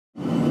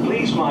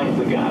Please mind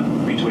the gap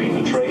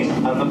between the train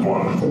and the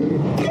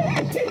platform.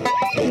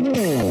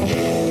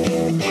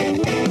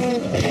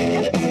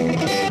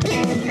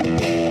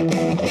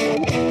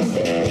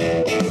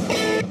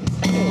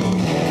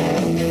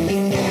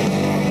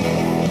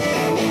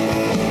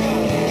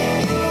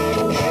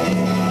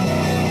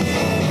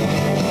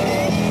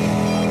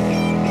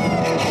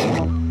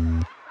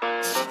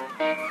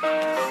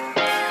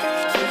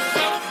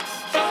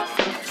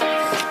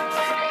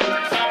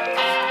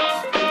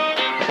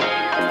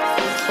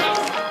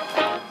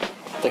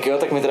 Tak jo,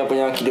 tak my teda po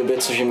nějaký době,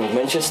 co žijeme v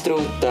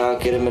Manchesteru,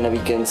 tak jedeme na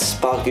víkend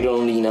zpátky do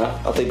Londýna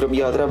a tady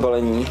probíhá teda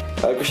balení.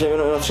 A jakože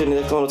jdeme na 3 dny,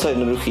 tak to mám docela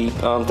jednoduchý.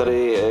 A mám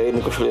tady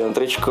jednu košili, jedno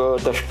tričko,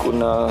 tašku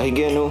na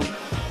hygienu.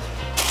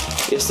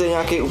 Jestli je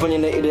nějaký úplně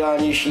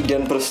nejideálnější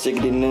den prostě,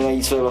 kdy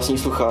nenajít své vlastní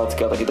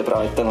sluchátka, tak je to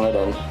právě tenhle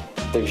den.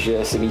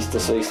 Takže si místo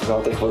svých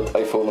sluchátek od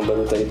iPhoneu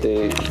beru tady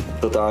ty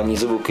totální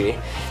zvuky.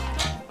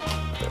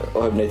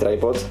 Ohebnej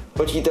tripod,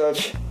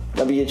 počítač,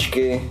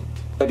 nabíječky,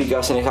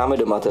 pepíka si necháme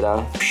doma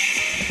teda.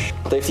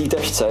 Tady v té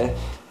tašce,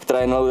 která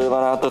je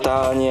naloadovaná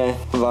totálně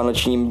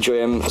vánočním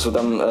joyem, jsou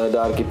tam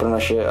dárky pro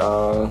naše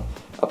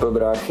a pro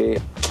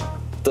bráchy.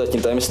 To je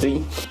tím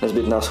tajemství,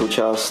 nezbytná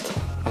součást,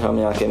 mám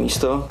nějaké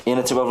místo. Je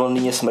netřeba v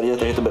Londýně smrdět,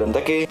 takže to bereme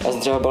taky. Já jsem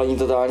třeba balení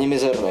totálně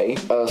mizernej.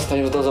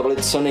 Snažím se toho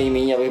zabalit co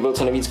nejméně, abych byl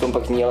co nejvíc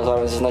kompaktní, ale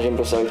zároveň se snažím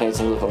prostě, abych na nic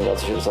nezapomněl,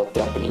 což je docela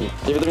trapný.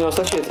 Takže by to mělo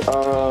stačit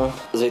a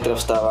zítra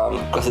vstávám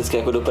klasicky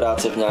jako do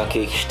práce v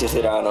nějakých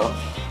 4 ráno,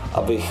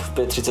 abych v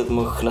 5:30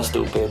 mohl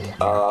nastoupit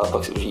a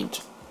pak si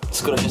užít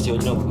skoro 6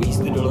 hodinovou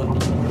jízdy do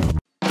Londýna.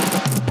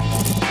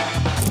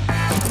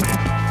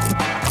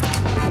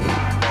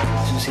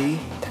 Susi,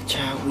 tak čau,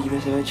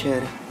 uvidíme se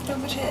večer.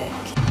 Dobře.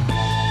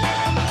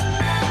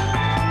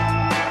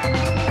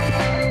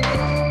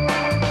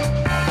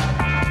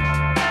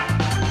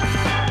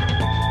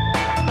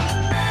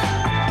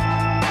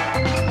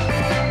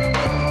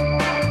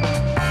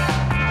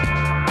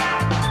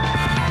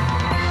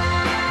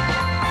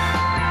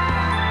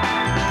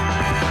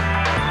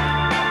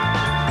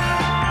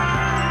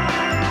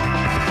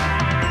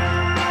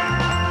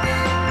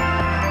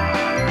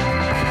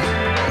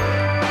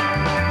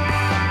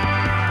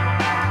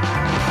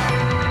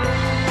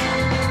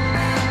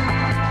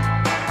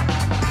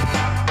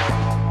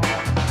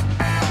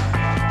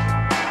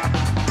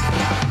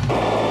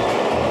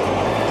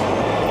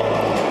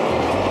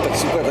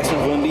 Super, tak jsme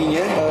v Londýně.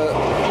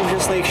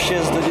 Úžasných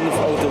 6 hodin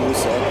v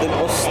autobuse. Ten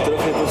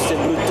ostrov je prostě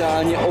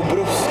brutálně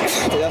obrovský.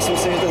 Já si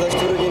myslím, že to za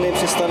 4 hodiny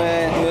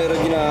přistane moje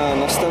rodina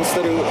na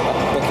Stansteadu a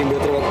pak jim bude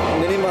trvat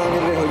minimálně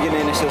 2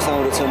 hodiny, než se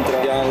dostanou do centra.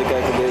 Já mám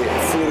jakoby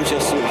fůru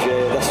času,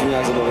 že dá se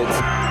nějak zabavit.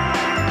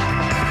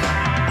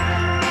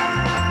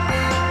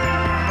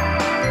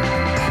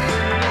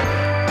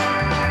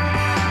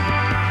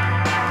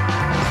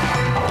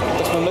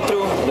 Tak jsme v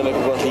metru, jdeme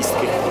kupovat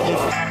lístky.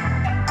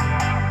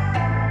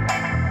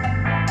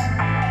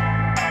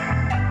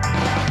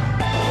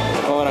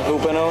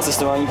 Nakoupeno,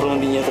 cestování po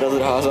Londýně je teda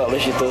drahá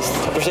záležitost.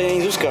 A proč tady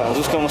není Zuzka?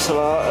 Zuzka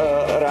musela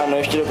ráno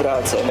ještě do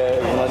práce.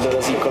 Ona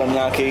dorazí kolem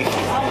nějakých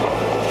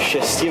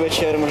 6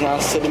 večer, možná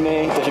 7,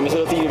 takže my se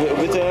do té doby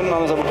ubytujeme,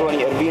 máme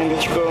zabukovaný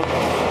Airbnbčko,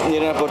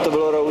 někde na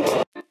Portobello Road.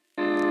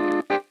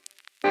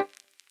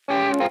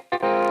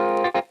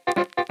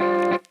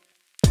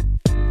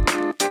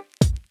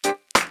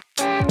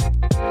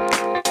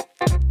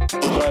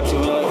 Právě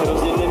připomněla, jak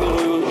hrozně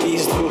nemiluju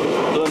jízdu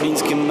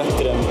londýnským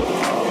metrem.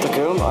 Tak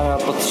jo, a já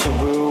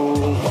potřebuju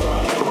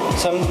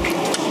sem.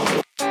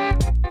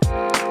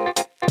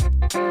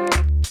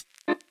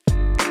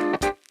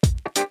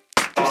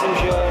 Myslím,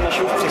 že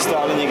naše už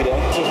přistáli někde,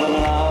 což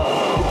znamená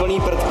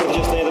úplný prd,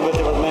 protože stejně to bude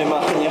trvat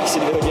minimálně asi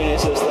 2 hodiny,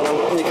 se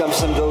dostanou někam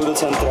sem dolů do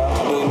centra.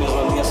 Byl mi z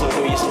Londýna se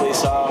takový jízdli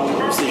sám,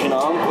 myslím, že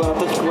nám, na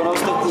teďku na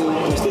ostatní,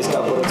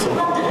 mistejská po roce.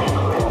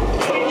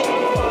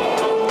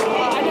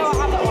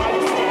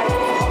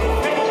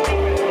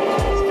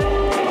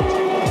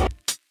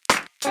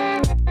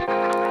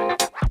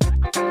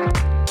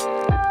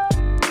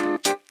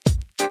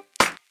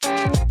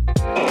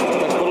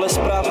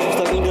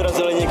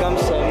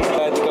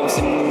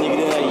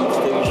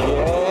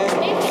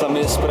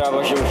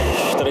 Zpráva, že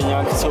už tady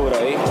nějak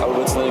couraj a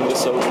vůbec nevím, kde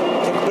jsou.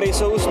 Tak prý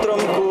jsou u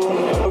stromku.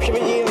 Už je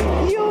vidím.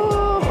 Jo.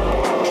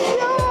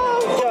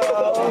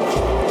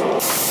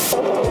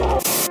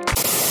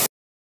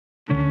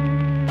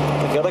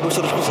 Tak jo, tak už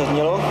se trošku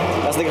zaznělo.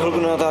 Já jsem tak hlubu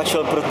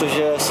natáčel,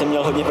 protože jsem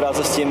měl hodně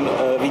práce s tím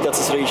vítat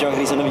se s rodičem,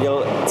 který jsem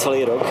neviděl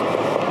celý rok.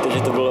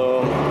 Takže to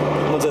bylo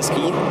moc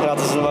hezký. Rád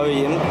se znova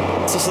vidím.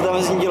 Co se tam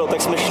mezi ní dělo,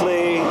 tak jsme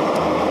šli,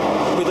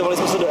 ubytovali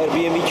jsme se do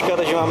Airbnbčka,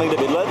 takže máme kde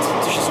bydlet,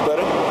 což je super.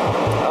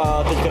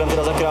 A teďka jdem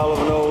teda za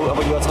královnou a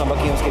podívat se na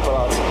Buckinghamský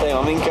palác. Tady je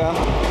maminka.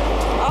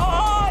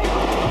 Ahoj!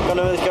 Kam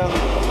jdeme teďka?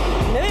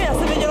 Nevím, já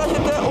jsem věděla, že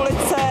to je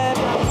ulice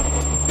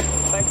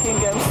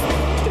Buckingham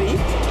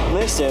Street. No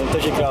jistě,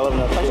 takže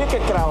královna. Takže ke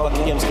královně.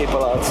 Buckinghamský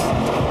palác.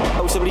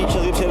 A už se blíží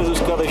čas, kdy přijede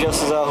Zuzka, takže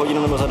asi za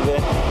hodinu nebo za 2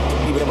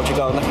 ji budeme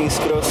očekávat na King's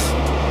Cross.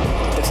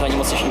 Tak se na ní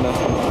moc těšíme.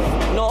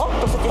 No,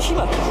 to se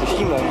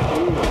těšíme.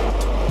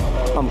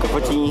 Mamka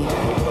fotí.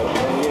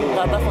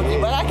 táta fotí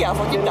barák, já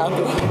fotím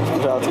tátu. V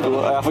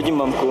pořádku, a já fotím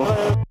mamku.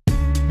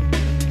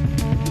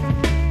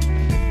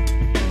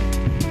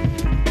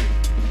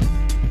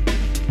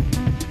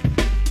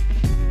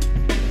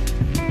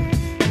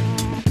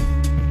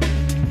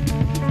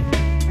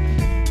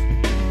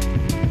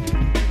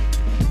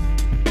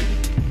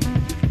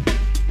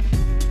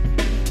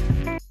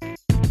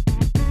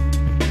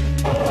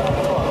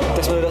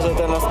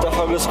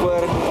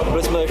 Square.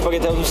 Byli jsme ve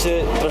špagety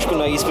si trošku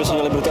najíst, protože jsme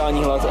měli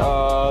brutální hlad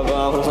a byla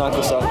nám hrozná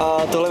kosa.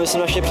 A tohle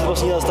myslím naše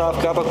předposlední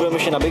zastávka, pak budeme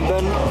ještě na Big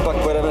Ben, pak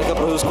pojedeme na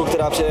prohlídku,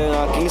 která přijede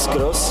na King's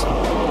Cross.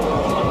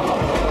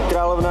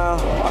 Královna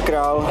a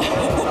král.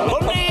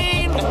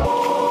 Londýn!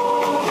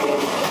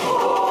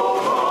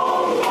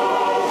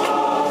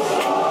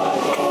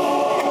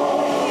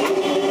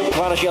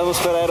 Naší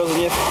atmosféra je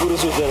rozhodně v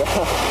kurzu teda.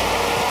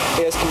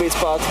 Je hezky být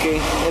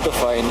zpátky, je to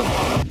fajn.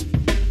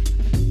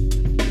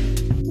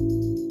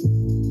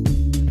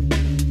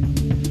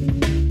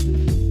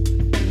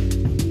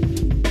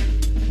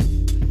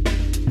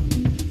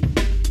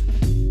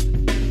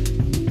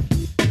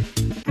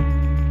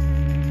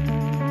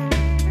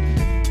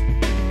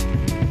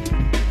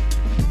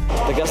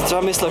 Já jsem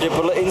třeba myslel, že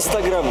podle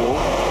Instagramu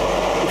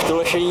už to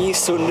lešení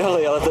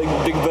sundali, ale ten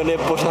Big Ben je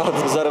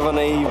pořád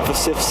zarvaný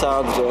prostě v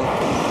sádře.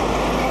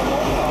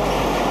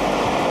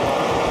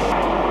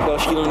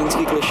 Další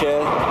londýnský klišé,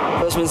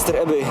 Westminster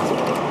Abbey.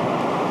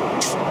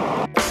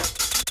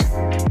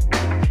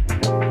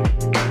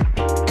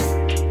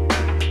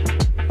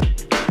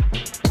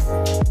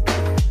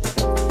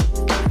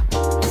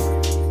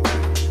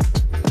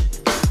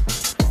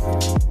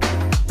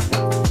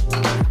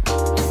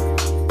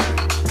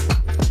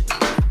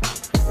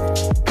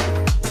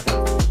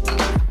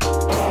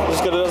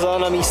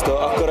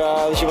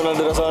 Akorát, že ona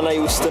dorazila na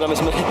Houston a my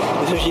jsme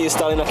všichni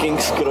stáli na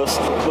King's Cross.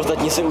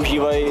 Ostatní se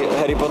užívají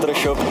Harry Potter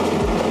shop.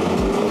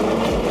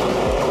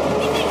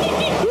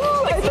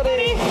 Hej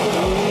tady!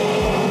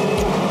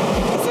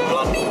 Jsme v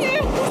Londýně!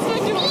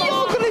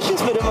 Jo, konečně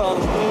jsme doma.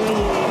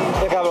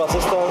 Jaká byla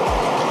cesta?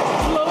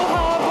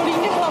 Dlouhá, bolí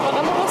mě hlava,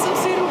 namohla jsem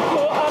si ruku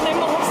a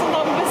nemohla jsem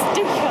tam vůbec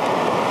dýchat.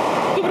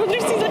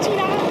 Dobrodružství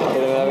začíná.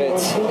 Jdeme na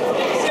věc.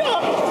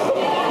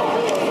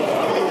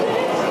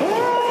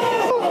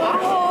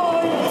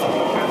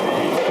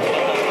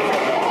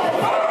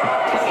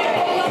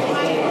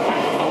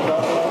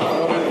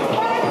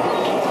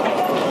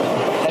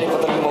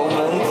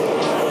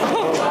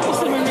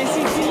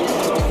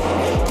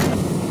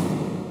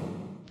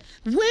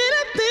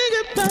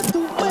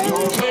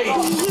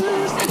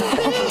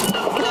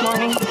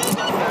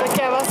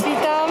 Tak já vás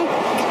vítám.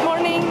 Good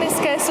morning,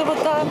 dneska je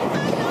sobota.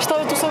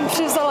 Štaletu jsem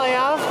přivzala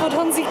já od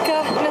Honzíka.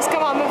 Dneska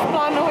máme v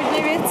plánu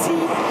hodně věcí.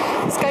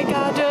 Sky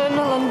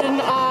Garden,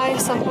 London Eye,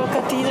 St. Paul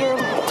Cathedral,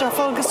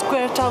 Trafalgar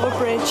Square, Tower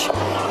Bridge.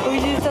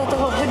 Uvidíte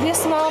toho hodně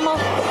s náma.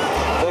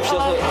 Takže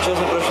včera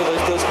jsme prošli do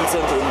historický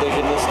centrum,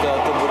 takže dneska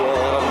to bude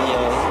hlavně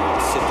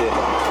city.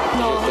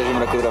 No. Takže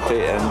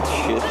mrakodrapy and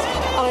shit.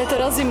 Ale je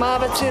teda zima,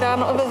 ve 3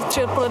 ráno a ve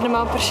 3 odpoledne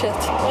má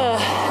pršet.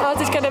 Ale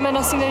teďka jdeme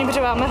na snídaní,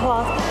 protože máme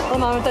hlad. Ale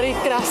máme tady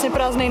krásně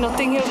prázdný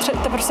Notting Hill,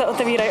 teprve se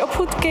otevírají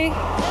obchůdky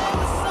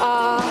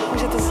a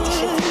můžete se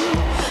těšit.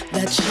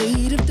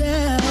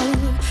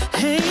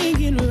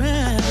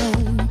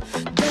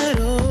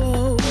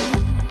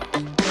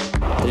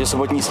 Takže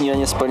sobotní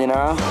snídaně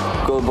splněná,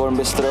 Colborne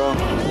Bistro.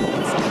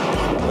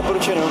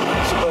 Doporučeno,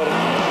 super.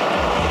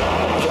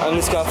 Takže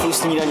anglická full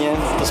snídaně,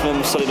 to jsme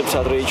museli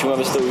dopřát rodičům,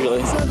 abyste to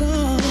užili.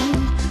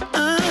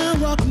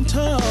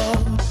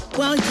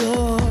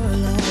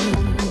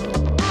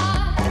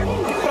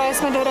 Právě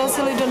jsme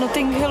dorazili do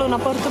Notting Hillu na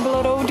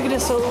Portobello Road, kde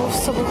jsou v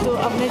sobotu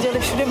a v neděli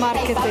všude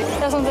markety.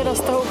 Já jsem teda z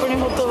toho úplně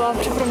hotová,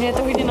 protože pro mě je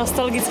to hodně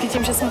nostalgický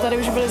tím, že jsme tady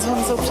už byli s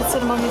Honzou před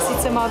 7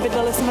 měsícemi a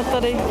bydleli jsme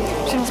tady,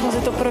 všechno jsme si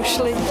to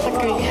prošli,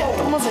 takový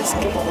moc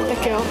hezky.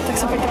 Tak jo, tak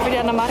se pojďte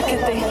podívat na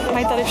markety.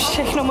 Mají tady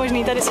všechno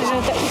možné, tady si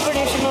ženete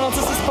úplně všechno, na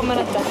co si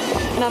vzpomenete.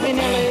 Na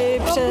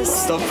vinily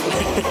přes... Stop.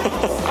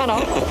 Ano.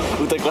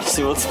 Utekla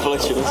si od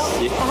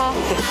společnosti. Aha.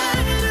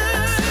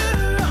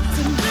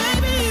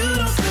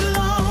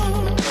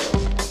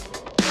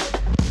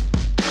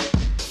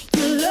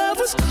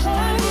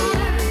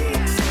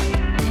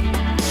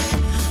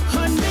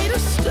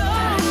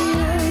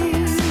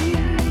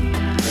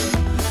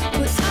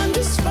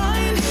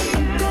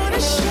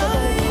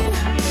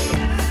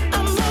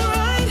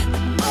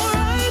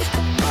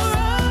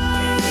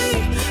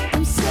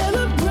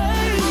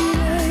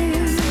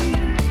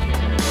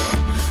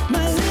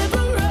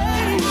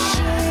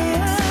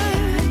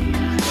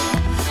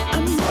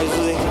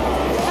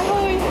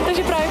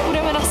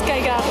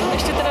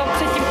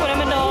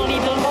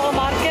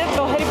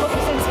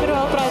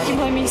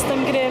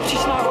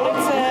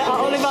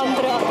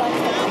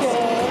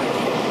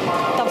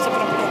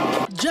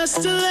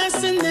 Just a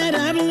lesson that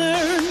I've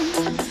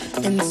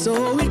learned, and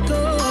so it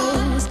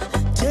goes.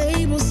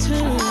 Tables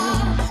turn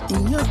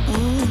in your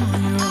own.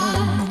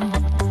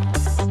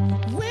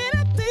 When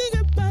I think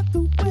about the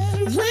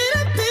way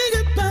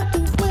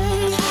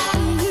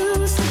you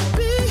used to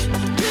be,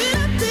 when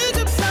I think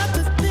about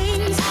the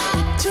things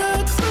you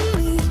took from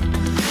me,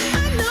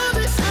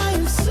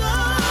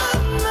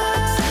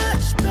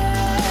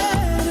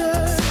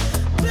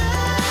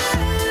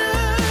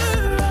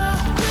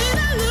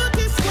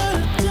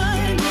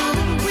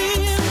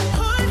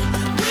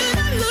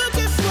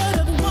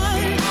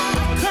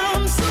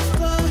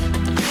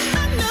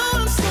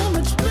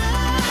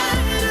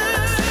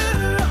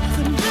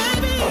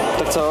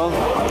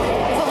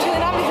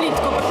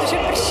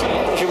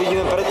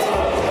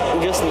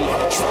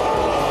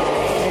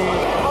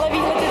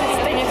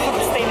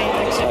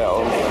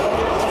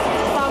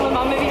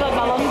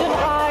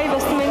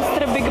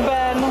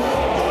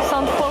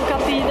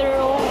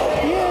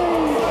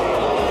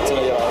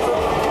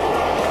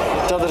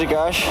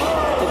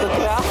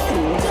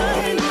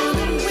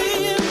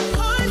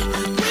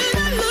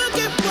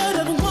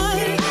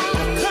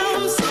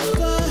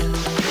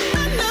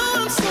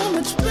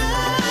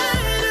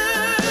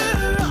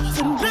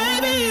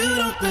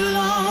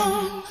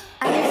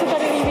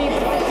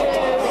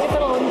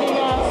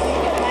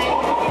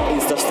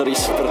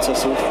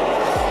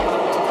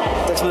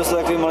 jsme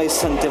dostali takový malý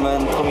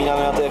sentiment,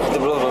 vzpomínáme na to, jak to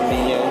bylo v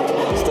Londýně,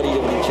 starý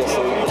dobrý časy.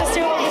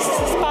 Přestěhoval bys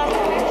se zpátky.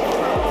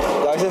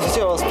 Já jsem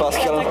přestěhoval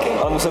zpátky, ale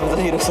musíme to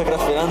někdo sakra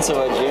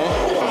financovat, že?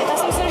 Já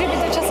si myslím, že by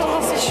to časem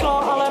zase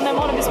šlo, ale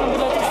nemohli bychom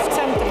bydlet už v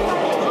centru.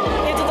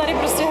 Je to tady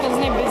prostě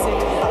hrozně busy.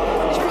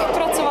 Když bych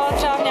pracovala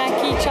třeba v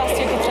nějaký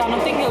části, jako třeba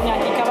Notting Hill, v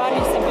nějaký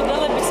kavárně, se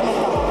bydleli bychom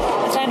tam.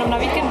 A třeba jenom na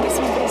víkend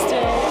bychom prostě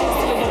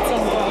jezdili do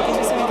centra, to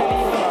by se mi tady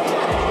líbilo.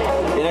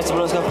 Jinak co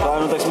bylo dneska v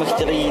plánu, tak jsme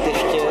chtěli jít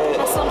ještě...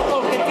 Na St.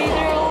 Paul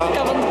Cathedral,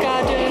 Covent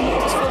Garden,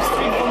 Oxford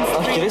Street, Bond Street.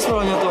 A chtěli jsme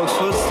hlavně na to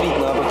Oxford Street,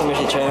 no, protože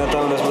že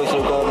Chinatown, kde jsme to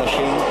chtěli ukázat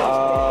našim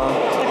a...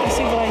 Tak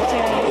asi v létě.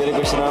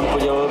 Jelikož se nám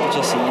podělalo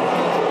počasí.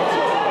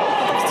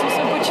 Tak s tím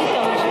jsem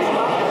počítala, že?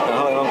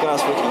 Aha, mamka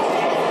nás fotí.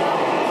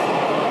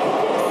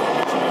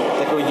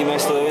 Tak uvidíme,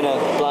 jak se to vyvine.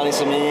 Plány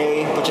se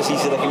mění, počasí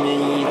se taky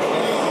mění,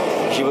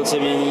 život se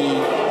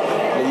mění,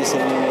 lidi se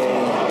mění.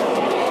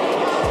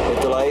 Je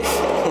to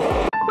life.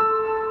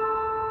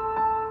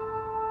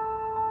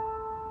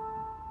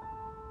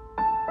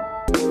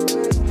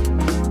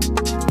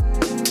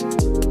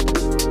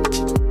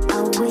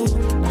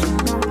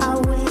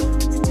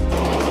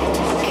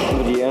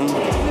 Dobrý den.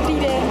 Dobrý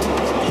den.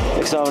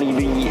 Jak se vám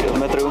líbí v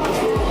metru?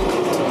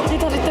 Je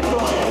tady teplo.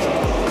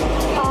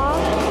 A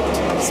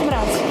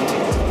smrad.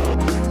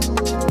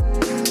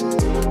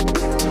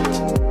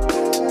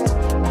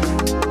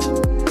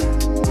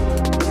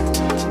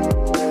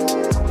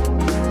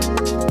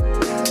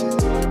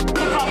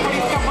 Teplá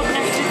polívka pod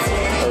nechřicí.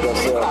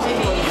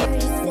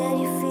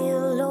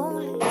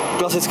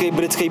 Klasický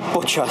britský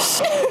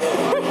počas.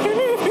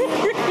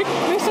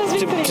 Už jsem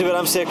zvyklý.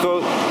 Přivedám si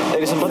jako,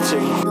 jak jsem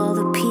patřím.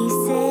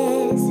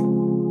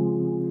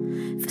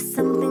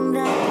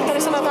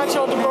 Tady jsem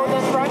natáčela do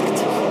Golden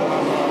Rocked.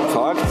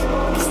 Fakt?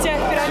 Prostě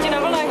jak Piráti na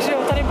vlnách, že jo?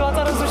 Tady byla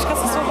ta rozruška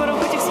se svobodou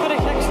po těch schodech,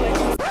 jak šli.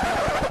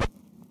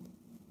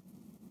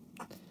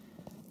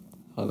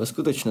 Ale ve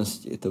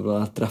skutečnosti to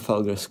byla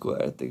Trafalgar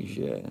Square,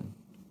 takže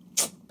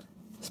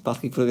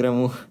zpátky k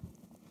programu.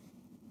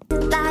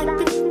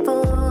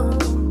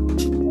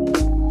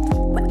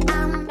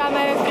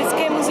 Dáme v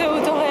Britském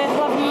muzeu, tohle je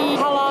hlavní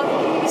hala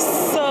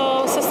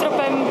se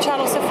stropem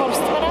Charlese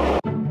Forstmana.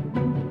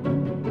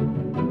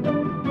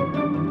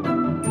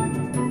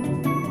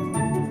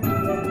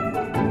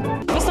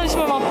 Dostali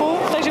jsme mapu,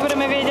 takže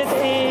budeme vědět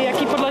i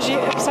jaký podlaží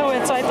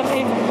obsahuje, co je tam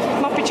i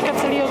mapička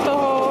celého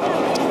toho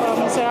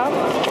muzea.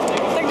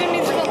 Tak jdeme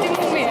jít na ty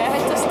mumie,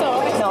 ať to z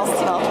toho.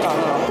 No.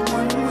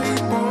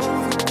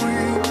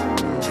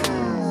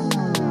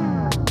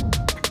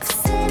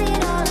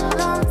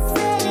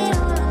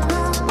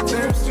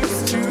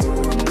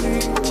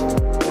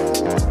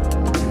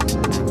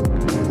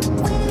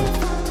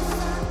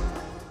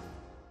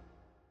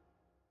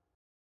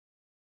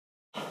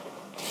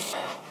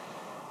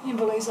 Mě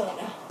bolej záda.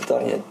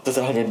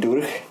 Totálně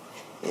durch.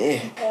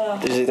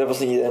 Takže zítra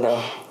poslední den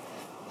a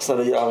snad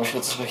doděláme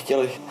všechno, co jsme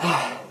chtěli.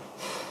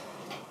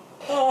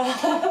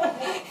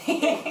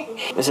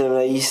 My se jdeme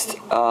najíst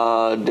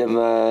a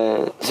jdeme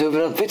si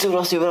vybrat pizzu,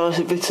 vlastně vybrali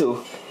si pizzu.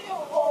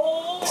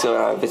 Tak si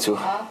vybráme pizzu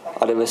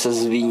a jdeme se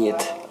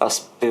zvínit a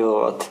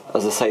zpivovat a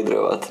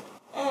zasajdrovat.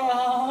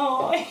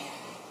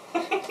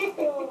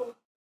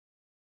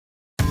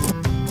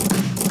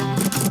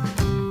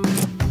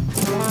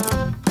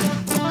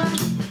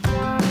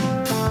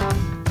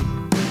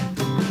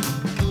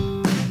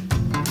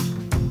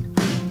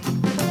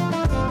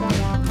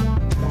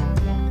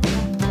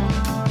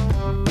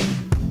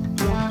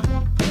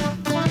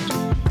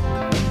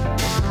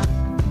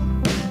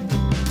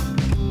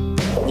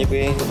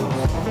 Děkuji.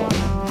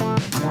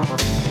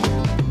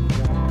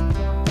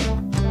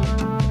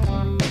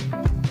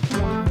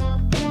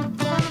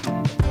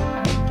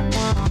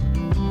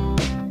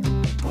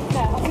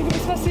 Asi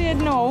kdybychom si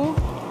jednou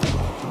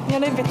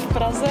měli být v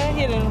Praze,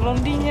 jeden v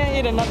Londýně,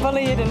 jeden na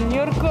Bali, jeden v New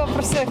Yorku a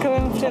prostě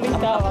takovým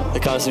přelítávat.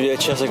 Tak já myslím, že je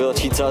čas jako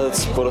začít sázet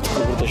z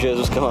porodku, protože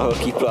Zuzka má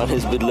velký plány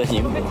s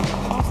bydlením.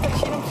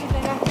 Stačí jenom přijít na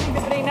nějaký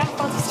dobrý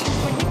nápad, s čím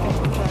podnikat.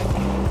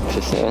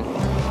 Přesně.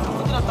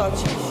 To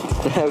natáčíš.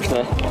 Ne, už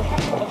ne.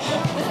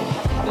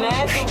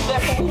 Ne, to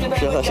jako může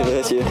Už natáčím do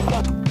věci.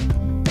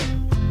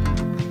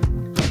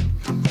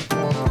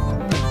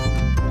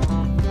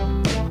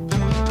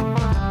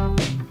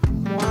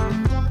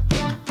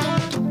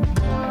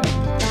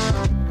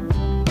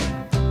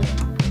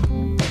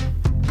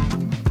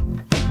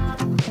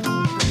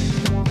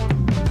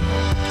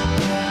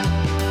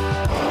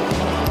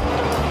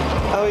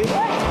 Ahoj.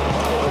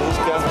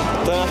 Zuzka.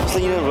 To je náš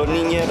poslední den v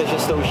Londýně, takže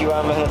si to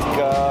užíváme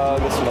hnedka,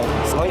 kde jsme?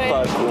 Z Hyde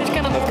Parku.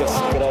 Hnedka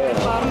z kraje.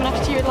 Mám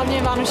navštívit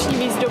hlavně vánoční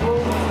výzdobu.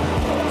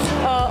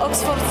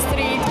 Oxford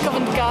Street,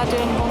 Covent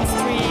Garden, Bond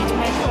Street,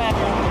 Mayfair.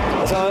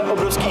 Dneska máme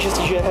obrovský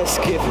štěstí, že je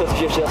hezky,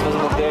 protože včera jsme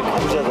zmokli jak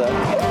kuřata.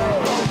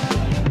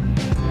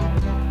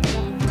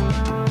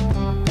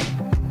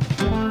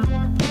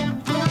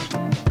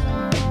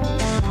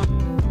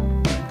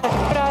 Tak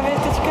právě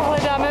teďka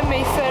hledáme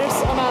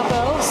Mayfairs a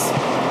Nabels.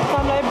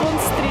 Tamhle je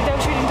Bond Street, já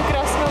už vidím tu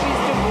krásnou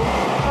výzdobu.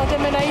 A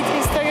jdeme najít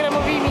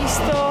instagramový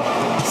místo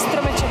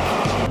stromeček.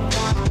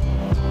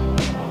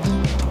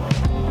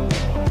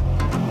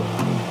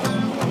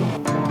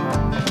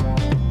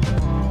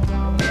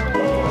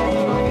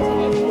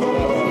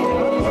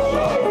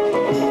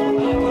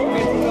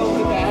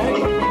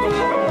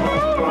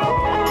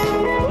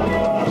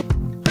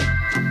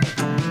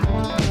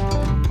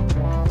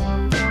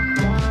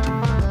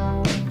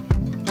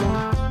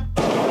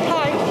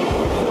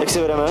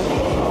 jedeme?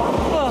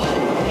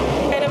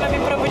 Jedeme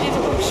vyprovodit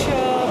už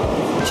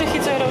Čechy,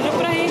 co jedou do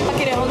Prahy,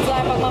 pak jde Honza,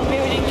 pak mám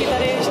 2 hodinky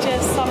tady ještě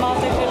sama,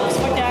 takže s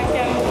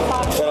foťákem.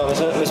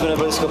 My jsme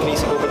nebyli schopni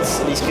si koupit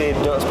lístky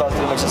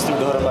zpátky do Manchesteru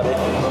dohromady,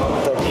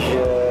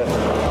 takže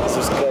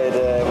Zuzka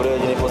jede o 2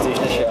 hodiny později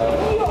než já.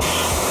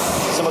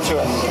 Jsem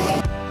potřebuje.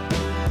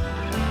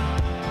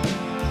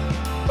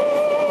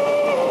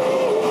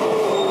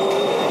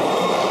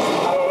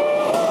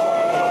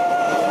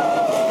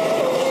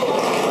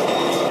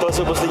 Tohle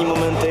jsou poslední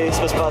momenty,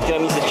 jsme zpátky na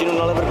místě činu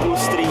na Liverpool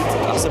Street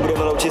a se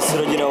budeme loučit s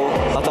rodinou.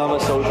 A tamhle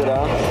jsou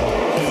teda.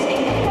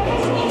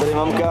 Tady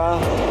mamka,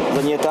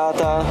 za ní je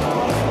táta.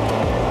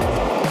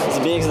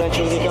 Zběh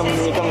značů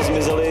někam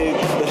zmizeli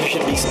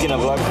řešit lístky na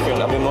vlak,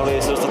 aby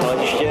mohli se dostat na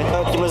letiště.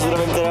 A tímhle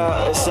zdravím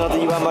teda, jestli se na to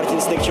dívá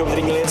Martin s Nikčou,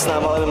 který měli jet s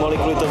náma, ale nemohli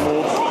kvůli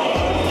tomu,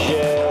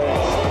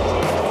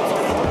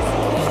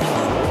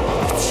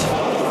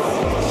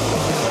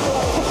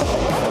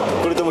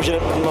 že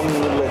mám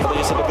nedle,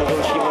 takže se pak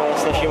rozloučíme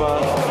s našima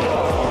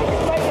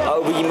a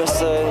uvidíme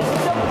se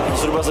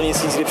zhruba za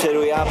měsíc, kdy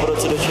přijedu já po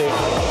roce do Čech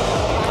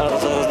a na to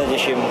se hrozně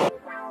těším.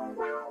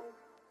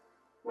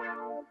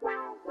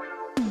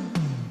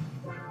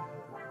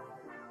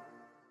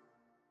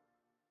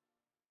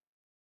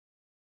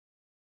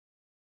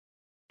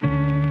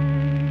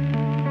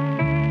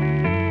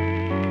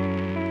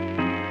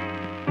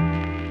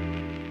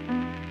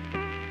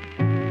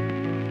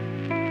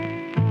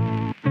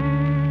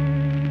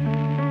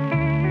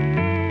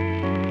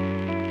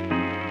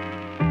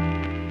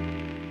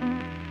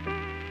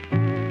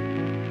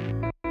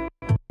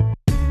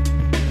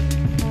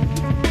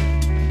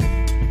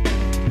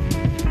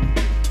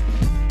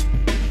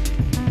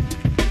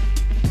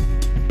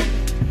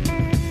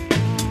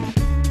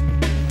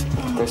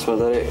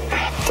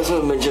 Tak jsme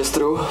v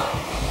Manchesteru,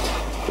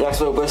 nějak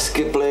jsme úplně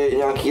skipli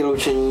nějaký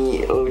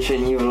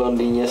loučení v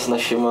Londýně s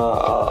našima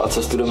a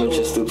cestu do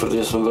Manchesteru,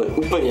 protože jsme byli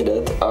úplně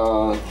dead a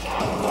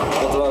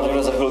na to vám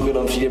řeknu za chvilku,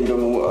 jenom přijdeme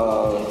domů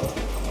a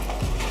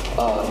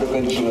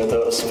dokončíme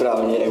to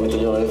správně, jak by to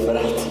mělo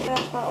vypadat.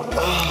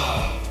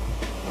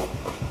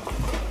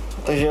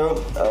 Takže jo,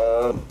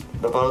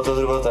 dopadlo to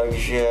zhruba tak,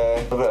 že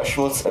to bylo až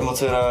moc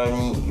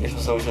emocionální, když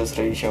jsme se loučili s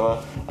rodičema.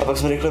 A pak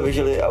jsme rychle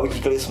běželi a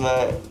utíkali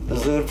jsme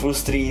z Liverpool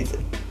Street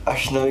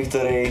až na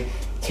Victory,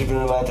 což by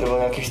normálně trvalo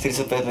nějakých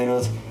 45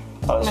 minut.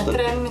 Ale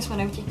metrem, my jsme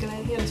neutíkali,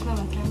 jeli jsme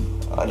metrem.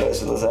 A dali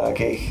jsme to za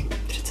nějakých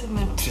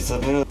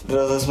 30 minut.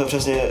 Dorazili jsme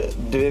přesně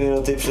 2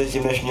 minuty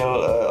předtím, než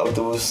měl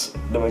autobus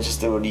do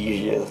Manchesteru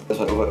odjíždět.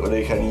 Jsme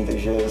odechaný,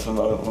 takže jsme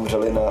málo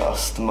umřeli na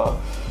astma,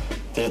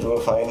 takže to bylo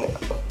fajn.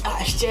 A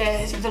ještě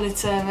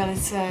velice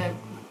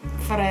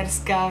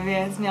frajerská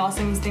věc, měla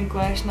jsem jízdenku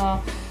až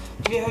na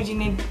 2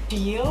 hodiny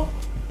díl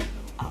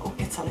a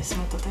ukecali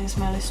jsme to, takže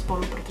jsme jeli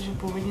spolu, protože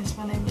původně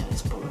jsme neměli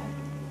spolu.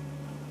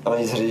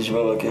 Ale nic říct, že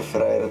byl velký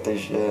frajer,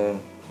 takže...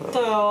 To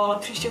jo, ale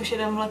příště už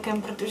jedeme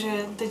vlakem, protože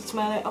teď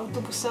jsme jeli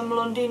autobusem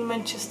Londýn,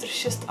 Manchester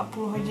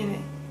 6,5 hodiny.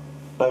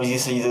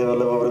 Navíc sedíte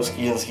vedle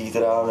obrovský ženský,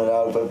 která vám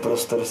nedá úplně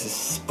prostor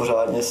si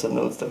pořádně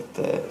sednout, tak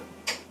to je...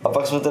 A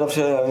pak jsme teda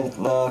přijeli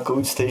na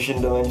coach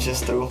station do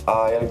Manchesteru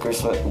a jelikož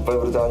jsme úplně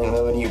brutálně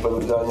unavený, úplně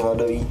brutálně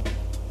hladový,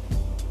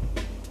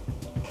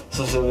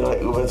 jsme si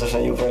udělali Uber, což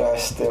není úplně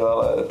náš styl,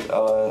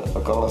 ale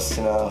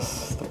okolnosti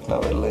nás tak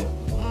navedly.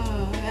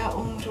 Já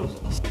umřu.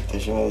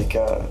 Takže my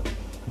teďka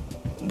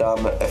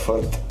dáme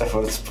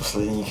effort z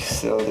posledních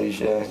sil,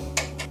 takže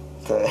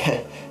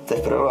to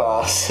je pro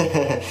vás.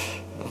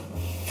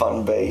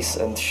 Fun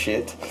base and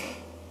shit.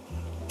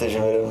 Takže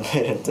my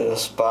jdeme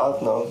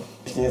spát, no.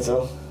 Ještě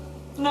něco?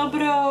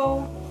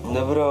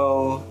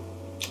 Dobrou.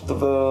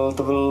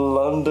 To byl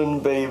London,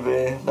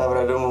 baby.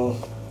 Návrat domů.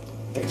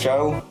 Tak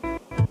čau.